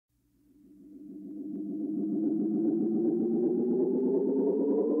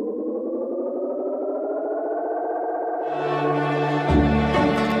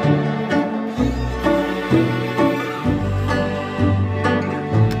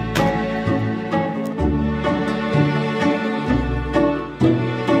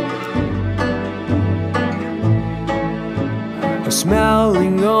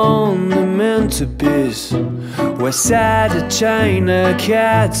centerpiece where sat a China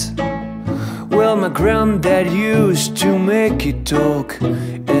cat. Well, my granddad used to make it talk,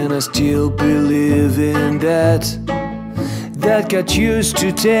 and I still believe in that. That got used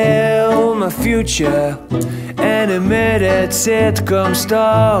to tell my future animated sitcom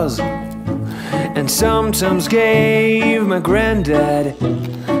stars, and sometimes gave my granddad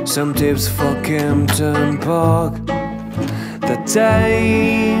some tips for Kempton Park. The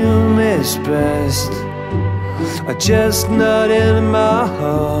time is past, a chestnut in my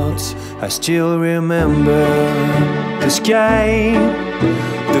heart. I still remember the sky,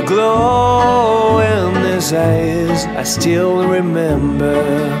 the glow in his eyes. I still remember,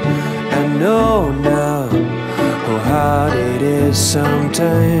 I know now how hard it is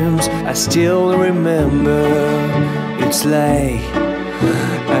sometimes. I still remember, it's like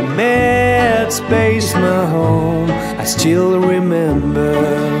I made space my home. I still remember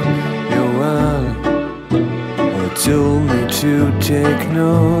you're one who told me to take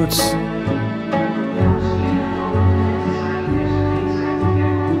notes.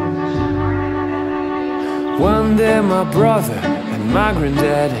 One day my brother and my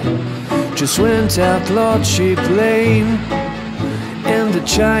granddad just went out Lordship Lane, and the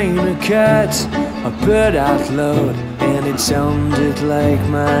China cat I put out loud, and it sounded like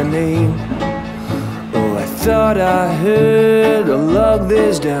my name. Oh, I thought I heard, I'll log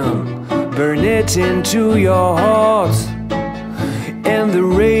this down, burn it into your heart. And the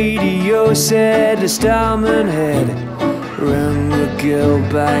radio said the Starman had run the girl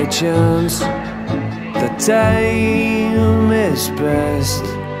by chance. The time is past,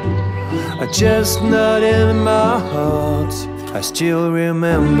 a chestnut in my heart. I still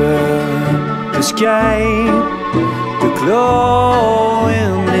remember the sky, the glow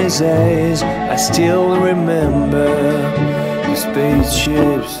in his eyes. I still remember the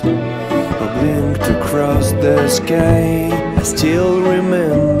spaceships that blinked across the sky. I still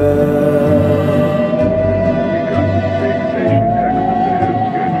remember.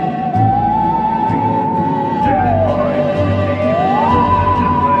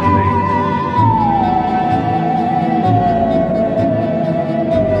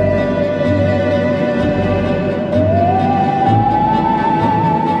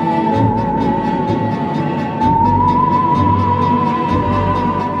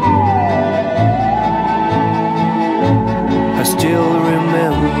 I still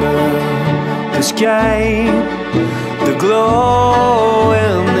remember the sky, the glow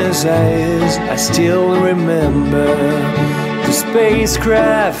in his eyes. I still remember the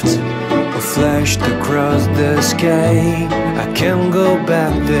spacecraft that flashed across the sky. I can't go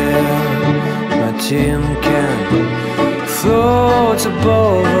back there, my tin can floats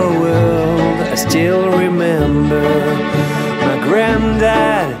above the world. I still remember